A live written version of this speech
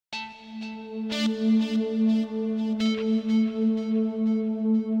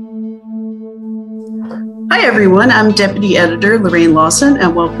Hi, everyone. I'm Deputy Editor Lorraine Lawson,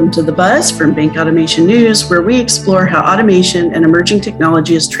 and welcome to The Buzz from Bank Automation News, where we explore how automation and emerging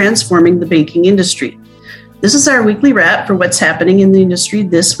technology is transforming the banking industry. This is our weekly wrap for what's happening in the industry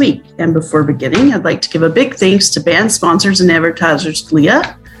this week. And before beginning, I'd like to give a big thanks to band sponsors and advertisers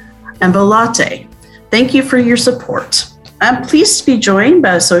Glia and Volate. Thank you for your support. I'm pleased to be joined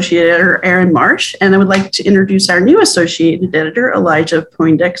by Associate Editor Aaron Marsh, and I would like to introduce our new Associate Editor, Elijah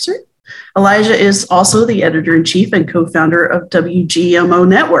Poindexter. Elijah is also the editor-in-chief and co-founder of WGMO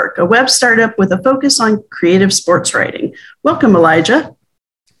Network, a web startup with a focus on creative sports writing. Welcome, Elijah.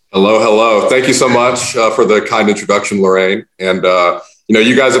 Hello. Thank you so much for the kind introduction, Lorraine. And,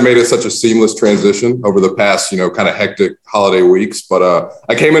 you guys have made it such a seamless transition over the past, kind of hectic holiday weeks. But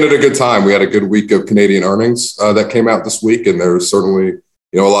I came in at a good time. We had a good week of Canadian earnings that came out this week, and there's certainly,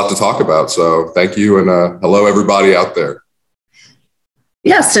 a lot to talk about. So thank you. And hello, everybody out there.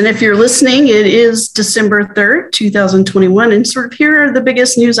 Yes, and if you're listening, it is December 3rd, 2021, and sort of here are the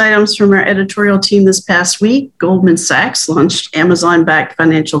biggest news items from our editorial team this past week. Goldman Sachs launched Amazon-backed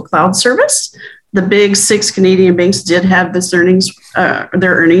financial cloud service. The big six Canadian banks did have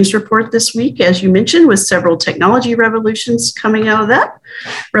their earnings report this week, as you mentioned, with several technology revelations coming out of that.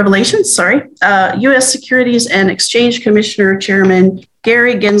 U.S. Securities and Exchange Commissioner Chairman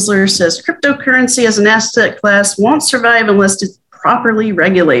Gary Gensler says cryptocurrency as an asset class won't survive unless it's properly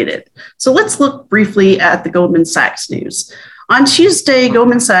regulated. So let's look briefly at the Goldman Sachs news. On Tuesday,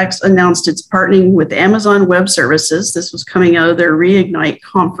 Goldman Sachs announced it's partnering with Amazon Web Services. This was coming out of their Reignite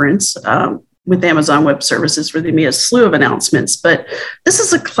conference with Amazon Web Services, where they made a slew of announcements. But this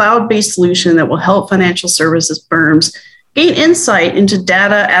is a cloud-based solution that will help financial services firms gain insight into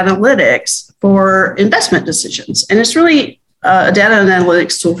data analytics for investment decisions. And it's really a data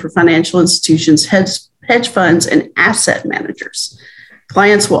analytics tool for financial institutions, hedge funds, and asset managers.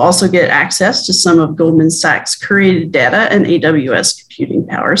 Clients will also get access to some of Goldman Sachs' curated data and AWS computing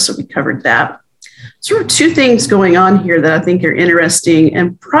power. So we covered that. Sort of two things going on here that I think are interesting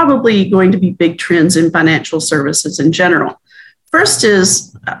and probably going to be big trends in financial services in general. First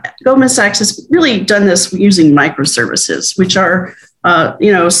is Goldman Sachs has really done this using microservices, which are,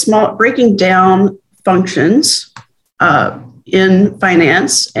 small, breaking down functions in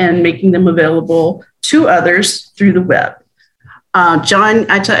finance and making them available to others through the web.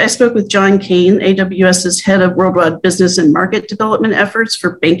 I spoke with John Kane, AWS's head of worldwide business and market development efforts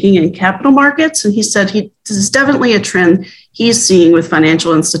for banking and capital markets. And he said this is definitely a trend he's seeing with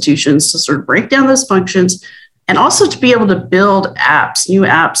financial institutions to sort of break down those functions and also to be able to build new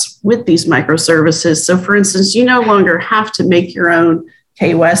apps with these microservices. So for instance, you no longer have to make your own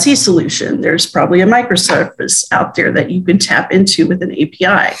KYC solution. There's probably a microservice out there that you can tap into with an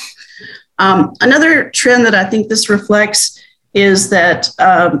API. Another trend that I think this reflects is that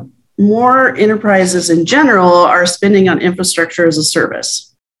more enterprises in general are spending on infrastructure as a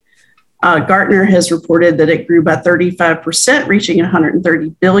service. Gartner has reported that it grew by 35%, reaching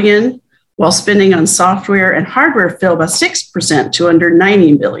 $130 billion, while spending on software and hardware fell by 6% to under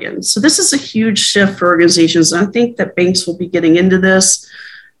 $90 billion. So this is a huge shift for organizations, and I think that banks will be getting into this.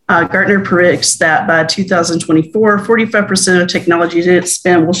 Gartner predicts that by 2024, 45% of technology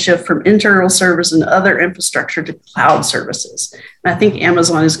spend will shift from internal servers and other infrastructure to cloud services. And I think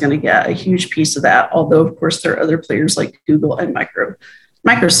Amazon is going to get a huge piece of that, although, of course, there are other players like Google and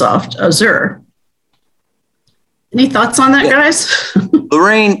Microsoft Azure. Any thoughts on that, guys?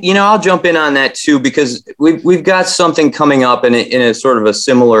 Lorraine, I'll jump in on that, too, because we've got something coming up in a sort of a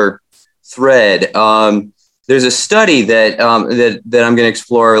similar thread. There's a study that I'm going to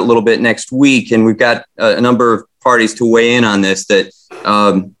explore a little bit next week, and we've got a number of parties to weigh in on this that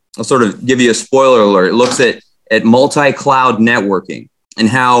I'll sort of give you a spoiler alert. It looks at multi-cloud networking and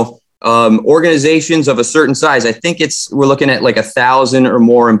how organizations of a certain size, I think we're looking at like 1,000 or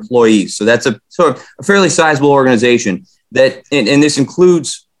more employees. So that's a fairly sizable organization that, and this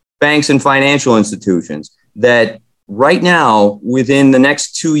includes banks and financial institutions, that right now, within the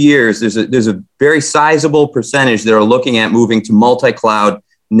next 2 years, there's a very sizable percentage that are looking at moving to multi-cloud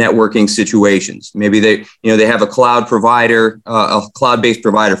networking situations. Maybe they have a cloud provider, a cloud-based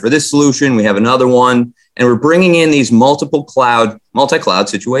provider for this solution. We have another one, and we're bringing in these multi-cloud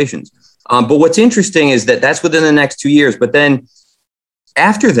situations. But what's interesting is that that's within the next 2 years. But then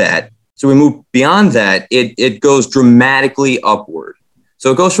after that, so we move beyond that, it goes dramatically upward.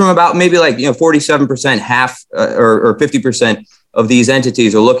 So it goes from about maybe 47%, half or 50% of these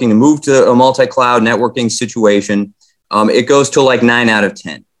entities are looking to move to a multi-cloud networking situation. It goes to like 9 out of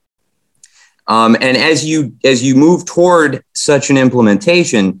 10. And as you move toward such an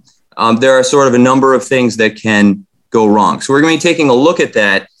implementation, there are sort of a number of things that can go wrong. So we're going to be taking a look at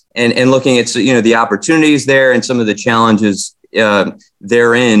that and looking at, the opportunities there and some of the challenges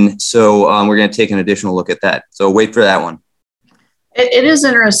therein. So we're going to take an additional look at that. So wait for that one. It is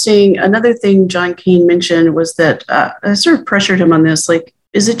interesting. Another thing John Kane mentioned was that I sort of pressured him on this, like,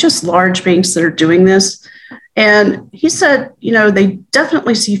 is it just large banks that are doing this? And he said, they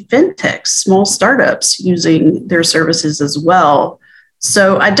definitely see fintechs, small startups using their services as well.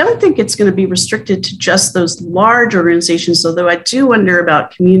 So I don't think it's going to be restricted to just those large organizations, although I do wonder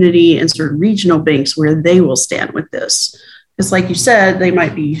about community and sort of regional banks where they will stand with this. Because like you said, they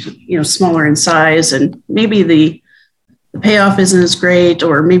might be, smaller in size, and maybe the payoff isn't as great,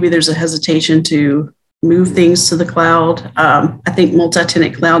 or maybe there's a hesitation to move things to the cloud. I think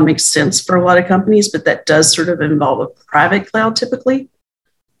multi-tenant cloud makes sense for a lot of companies, but that does sort of involve a private cloud typically.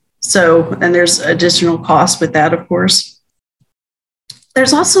 So, and there's additional costs with that, of course.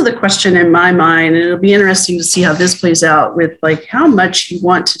 There's also the question in my mind, and it'll be interesting to see how this plays out with like how much you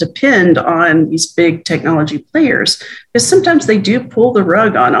want to depend on these big technology players, because sometimes they do pull the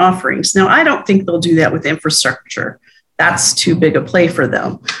rug on offerings. Now, I don't think they'll do that with infrastructure. That's too big a play for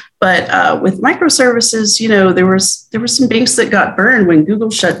them. But with microservices, there were some banks that got burned when Google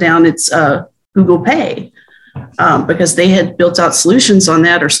shut down its Google Pay because they had built out solutions on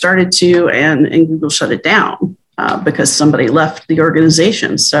that or started to, and Google shut it down because somebody left the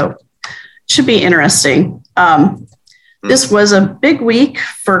organization. So it should be interesting. This was a big week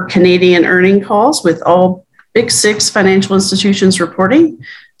for Canadian earning calls with all Big Six financial institutions reporting.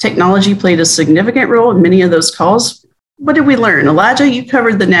 Technology played a significant role in many of those calls. What did we learn? Elijah, you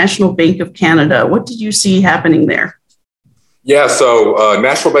covered the National Bank of Canada. What did you see happening there? Yeah, so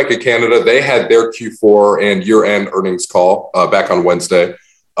National Bank of Canada, they had their Q4 and year-end earnings call back on Wednesday.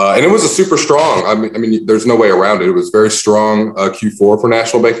 And it was a super strong, I mean, there's no way around it. It was very strong Q4 for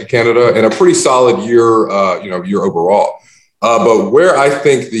National Bank of Canada and a pretty solid year, year overall. But where I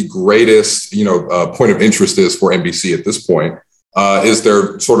think the greatest, point of interest is for NBC at this point is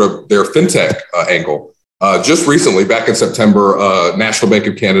their fintech angle. Just recently, back in September, National Bank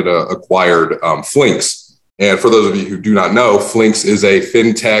of Canada acquired Flinks. And for those of you who do not know, Flinks is a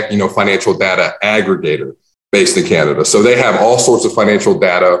fintech, financial data aggregator based in Canada. So they have all sorts of financial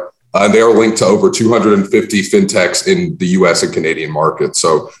data. They are linked to over 250 fintechs in the US and Canadian markets.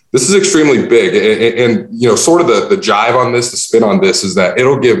 So this is extremely big. And sort of the jive on this, the spin on this is that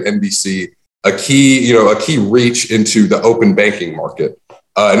it'll give NBC a key reach into the open banking market.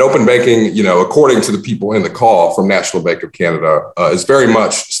 And open banking, according to the people in the call from National Bank of Canada, is very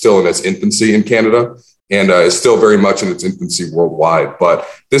much still in its infancy in Canada and is still very much in its infancy worldwide. But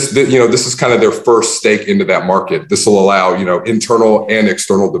this is kind of their first stake into that market. This will allow, internal and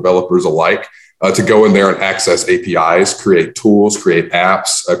external developers alike to go in there and access APIs, create tools, create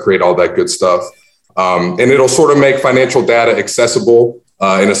apps, create all that good stuff. And it'll sort of make financial data accessible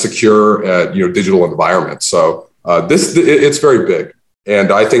in a secure, digital environment. So it's very big.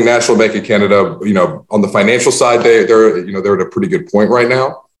 And I think National Bank of Canada, on the financial side, they're at a pretty good point right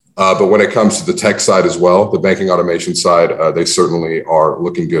now. But when it comes to the tech side as well, the banking automation side, they certainly are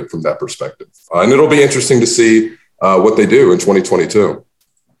looking good from that perspective. And it'll be interesting to see what they do in 2022.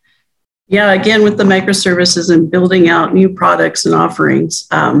 Yeah, again, with the microservices and building out new products and offerings.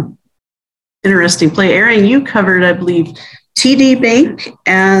 Interesting play. Aaron, you covered, I believe, TD Bank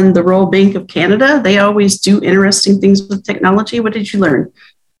and the Royal Bank of Canada. They always do interesting things with technology. What did you learn?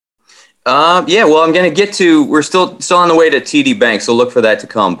 Well, I'm going to get to, we're still on the way to TD Bank, so look for that to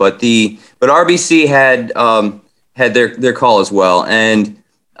come. But RBC had their call as well. And,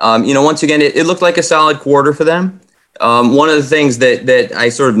 once again, it looked like a solid quarter for them. One of the things that I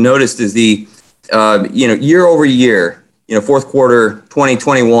sort of noticed is the, year over year, fourth quarter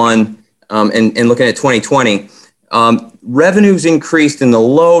 2021 and looking at 2020, revenues increased in the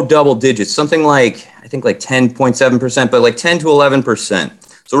low double digits, something like, I think like 10.7%, but like 10 to 11%.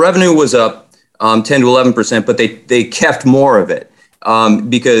 So revenue was up 10 to 11%, but they kept more of it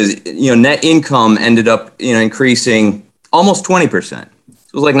because, net income ended up, increasing almost 20%. It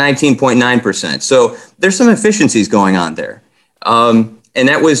was like 19.9%. So there's some efficiencies going on there. And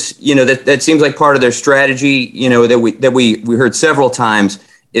that was, that seems like part of their strategy, that we heard several times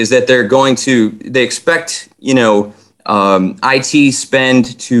is that they expect, IT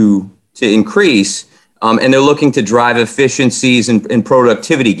spend to increase, and they're looking to drive efficiencies and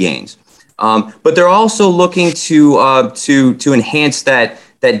productivity gains. But they're also looking to enhance that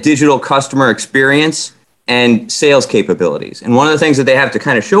digital customer experience and sales capabilities. And one of the things that they have to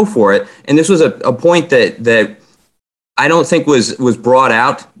kind of show for it, and this was a point that I don't think was brought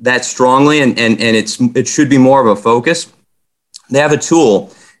out that strongly, and it should be more of a focus. They have a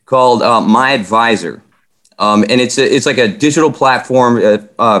tool called My Advisor. And it's like a digital platform,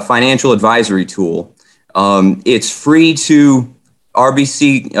 financial advisory tool. It's free to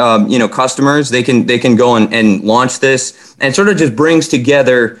RBC, customers. They can go and launch this, and it sort of just brings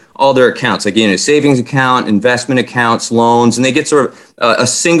together all their accounts, like, savings account, investment accounts, loans, and they get sort of a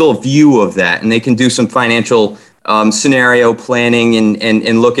single view of that, and they can do some financial scenario planning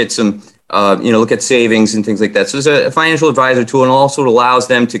and look at some, look at savings and things like that. So it's a financial advisor tool, and also allows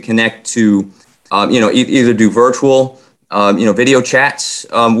them to connect to, either do virtual, video chats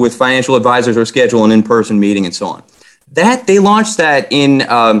with financial advisors, or schedule an in-person meeting, and so on. That they launched that in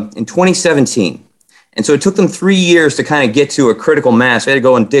 2017. And so it took them 3 years to kind of get to a critical mass. They had to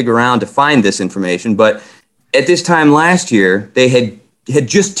go and dig around to find this information. But at this time last year, they had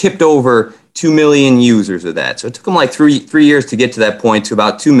just tipped over 2 million users of that. So it took them like three years to get to that point, to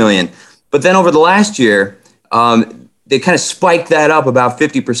about 2 million. But then over the last year, they kind of spiked that up about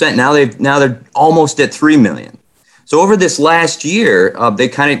 50%. Now they're almost at 3 million. So over this last year, they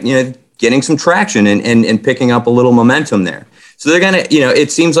kind of, getting some traction and picking up a little momentum there. So they're going to,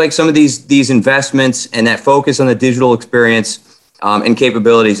 it seems like some of these investments and that focus on the digital experience and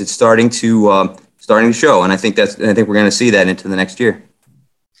capabilities, it's starting to show. And I think we're going to see that into the next year.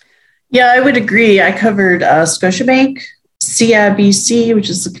 Yeah, I would agree. I covered Scotiabank, CIBC, which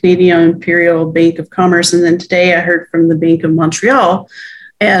is the Canadian Imperial Bank of Commerce. And then today I heard from the Bank of Montreal,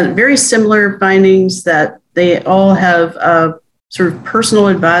 and very similar findings that they all have sort of personal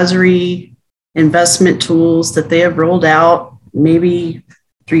advisory investment tools that they have rolled out maybe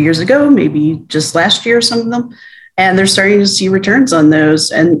 3 years ago, maybe just last year, some of them. And they're starting to see returns on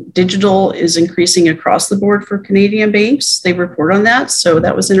those. And digital is increasing across the board for Canadian banks. They report on that. So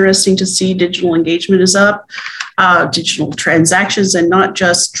that was interesting to see. Digital engagement is up, digital transactions, and not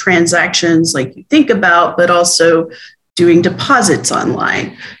just transactions like you think about, but also doing deposits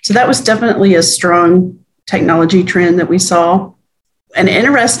online. So that was definitely a strong technology trend that we saw. An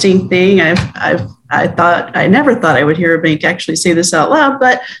interesting thing, I never thought I would hear a bank actually say this out loud,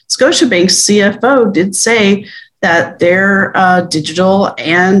 but Scotiabank's CFO did say that their digital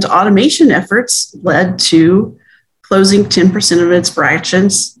and automation efforts led to closing 10% of its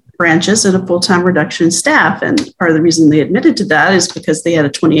branches and a full-time reduction in staff. And part of the reason they admitted to that is because they had a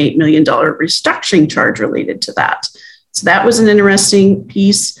 $28 million restructuring charge related to that. So that was an interesting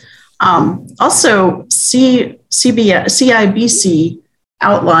piece. Also, CIBC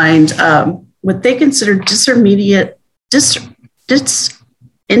outlined what they consider intermediate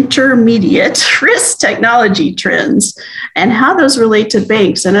risk technology trends and how those relate to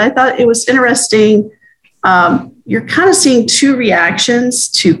banks. And I thought it was interesting. You're kind of seeing two reactions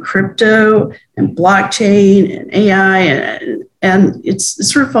to crypto and blockchain and AI, and it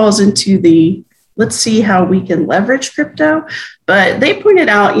sort of falls into the let's see how we can leverage crypto. But they pointed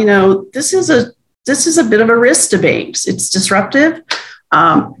out, this is a bit of a risk to banks. It's disruptive,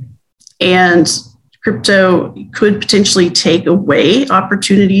 and crypto could potentially take away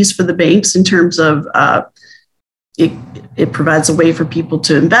opportunities for the banks in terms of it provides a way for people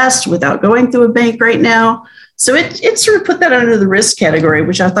to invest without going through a bank right now. So it sort of put that under the risk category,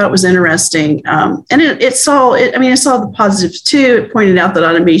 which I thought was interesting. And it saw the positives too. It pointed out that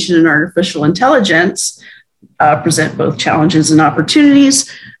automation and artificial intelligence present both challenges and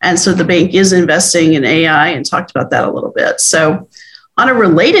opportunities. And so the bank is investing in AI and talked about that a little bit. So on a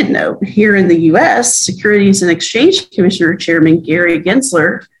related note, here in the US, Securities and Exchange Commissioner Chairman Gary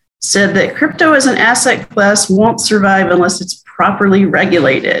Gensler said that crypto as an asset class won't survive unless it's properly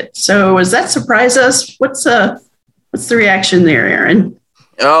regulated. So does that surprise us? What's the reaction there, Aaron?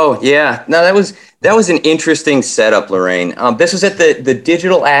 Oh, yeah. No, that was an interesting setup, Lorraine. This was at the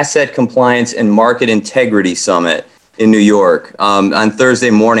Digital Asset Compliance and Market Integrity Summit in New York on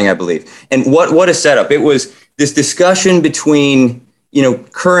Thursday morning, I believe. And what a setup. It was this discussion between,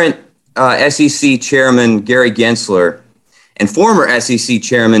 current SEC Chairman Gary Gensler and former SEC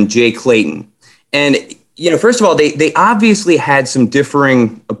Chairman Jay Clayton. And first of all, they obviously had some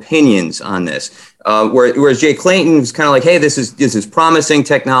differing opinions on this. Whereas Jay Clayton was kind of like, hey, this is promising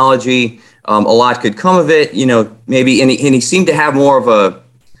technology. A lot could come of it, maybe. And he seemed to have more of a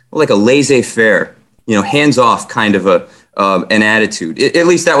laissez-faire, hands-off kind of an attitude. At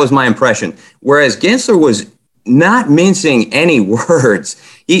least that was my impression. Whereas Gensler was not mincing any words.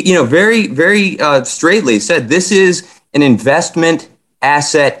 He, very, very straightly said this is an investment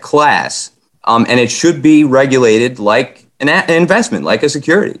asset class. And it should be regulated like an investment, like a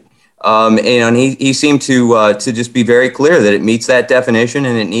security. And he seemed to just be very clear that it meets that definition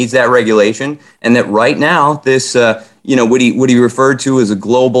and it needs that regulation, and that right now this what he referred to as a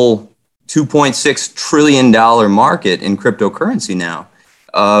global $2.6 trillion market in cryptocurrency now.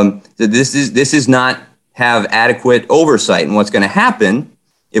 That this is not have adequate oversight. And what's going to happen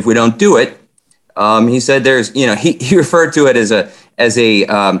if we don't do it? He said there's, he referred to it as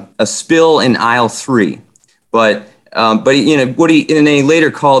a spill in aisle 3, but he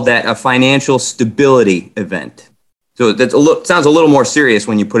later called that a financial stability event. So that sounds a little more serious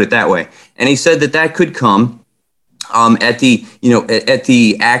when you put it that way. And he said that could come from the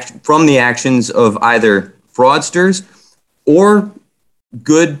actions of either fraudsters or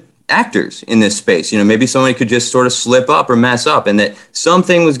good actors in this space. Maybe somebody could just sort of slip up or mess up, and that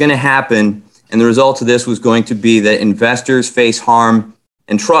something was going to happen, and the result of this was going to be that investors face harm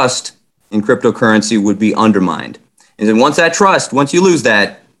and trust in cryptocurrency would be undermined. And then once you lose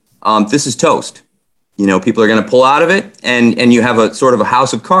that, this is toast. People are going to pull out of it, and you have a sort of a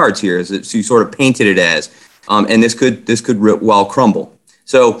house of cards here, so you sort of painted it as, and this could well crumble.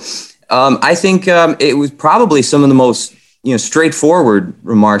 So I think it was probably some of the most straightforward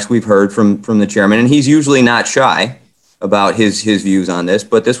remarks we've heard from the chairman, and he's usually not shy about his views on this.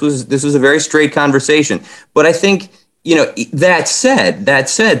 But this was a very straight conversation. But I think that said,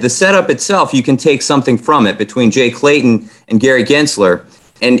 the setup itself, you can take something from it between Jay Clayton and Gary Gensler.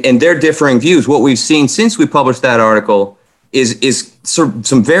 And their differing views. What we've seen since we published that article is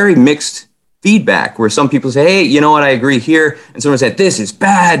some very mixed feedback, where some people say, "Hey, you know what? I agree here," and someone said, "This is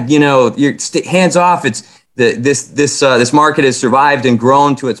bad. You're hands off. It's this market has survived and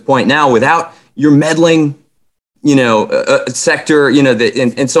grown to its point now without your meddling, sector,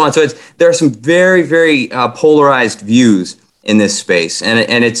 and so on." So there are some very, very polarized views in this space,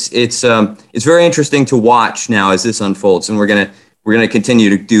 and it's very interesting to watch now as this unfolds, and we're gonna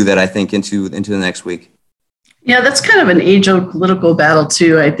continue to do that, I think, into the next week. Yeah, that's kind of an age-old political battle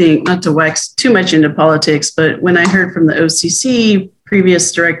too. I think, not to wax too much into politics, but when I heard from the OCC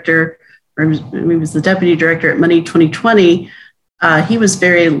previous director, or he was the deputy director at Money 2020, he was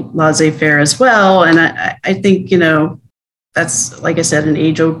very laissez-faire as well. And I think that's, like I said, an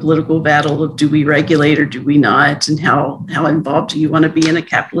age-old political battle of do we regulate or do we not, and how involved do you want to be in a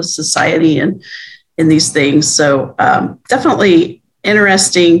capitalist society and in these things. So definitely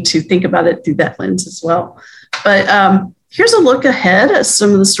interesting to think about it through that lens as well. But here's a look ahead at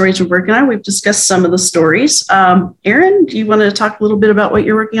some of the stories we're working on. We've discussed some of the stories. Aaron, do you want to talk a little bit about what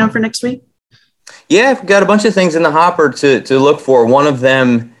you're working on for next week? Yeah, I've got a bunch of things in the hopper to look for. One of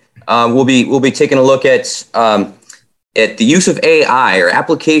them we'll be taking a look at the use of AI or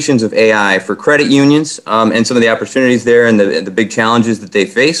applications of AI for credit unions and some of the opportunities there and the big challenges that they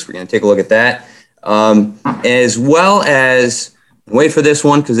face. We're going to take a look at that. As well as, wait for this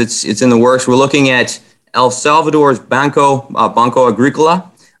one because it's in the works, we're looking at El Salvador's Banco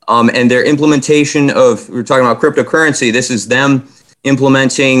Agricola and their implementation of, we're talking about cryptocurrency. This is them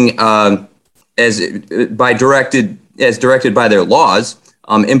implementing as directed by their laws,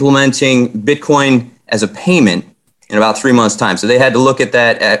 implementing Bitcoin as a payment in about 3 months' time. So they had to look at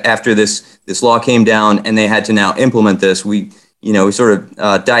that after this law came down, and they had to now implement this. We sort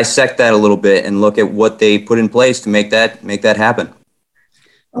of dissect that a little bit and look at what they put in place to make that happen.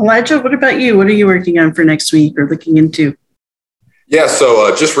 Elijah, what about you? What are you working on for next week or looking into? Yeah,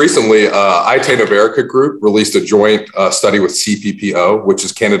 so just recently, IT America Group released a joint study with CPPO, which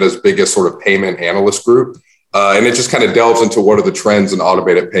is Canada's biggest sort of payment analyst group. And it just kind of delves into what are the trends in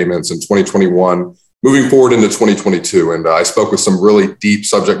automated payments in 2021, moving forward into 2022. And I spoke with some really deep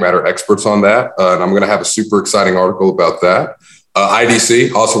subject matter experts on that. And I'm going to have a super exciting article about that.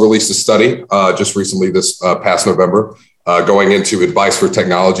 IDC also released a study just recently this past November going into advice for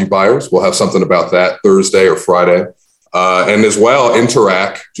technology buyers. We'll have something about that Thursday or Friday. And as well,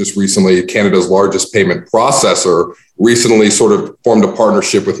 Interac, just recently, Canada's largest payment processor, recently sort of formed a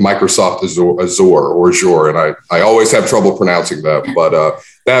partnership with Microsoft Azure. And I always have trouble pronouncing that, but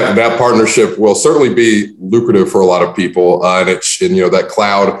that partnership will certainly be lucrative for a lot of people. And that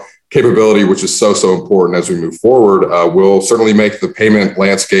cloud capability, which is so important as we move forward, will certainly make the payment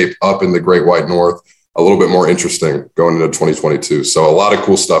landscape up in the Great White North a little bit more interesting going into 2022. So a lot of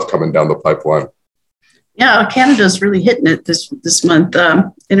cool stuff coming down the pipeline. Yeah, Canada's really hitting it this month.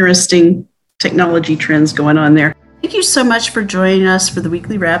 Interesting technology trends going on there. Thank you so much for joining us for the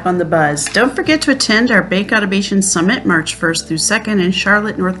weekly wrap on The Buzz. Don't forget to attend our Bank Automation Summit March 1st through 2nd in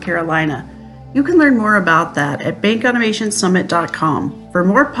Charlotte, North Carolina. You can learn more about that at bankautomationsummit.com. For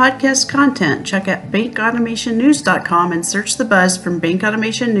more podcast content, check out bankautomationnews.com and search The Buzz from Bank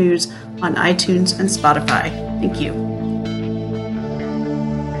Automation News on iTunes and Spotify. Thank you.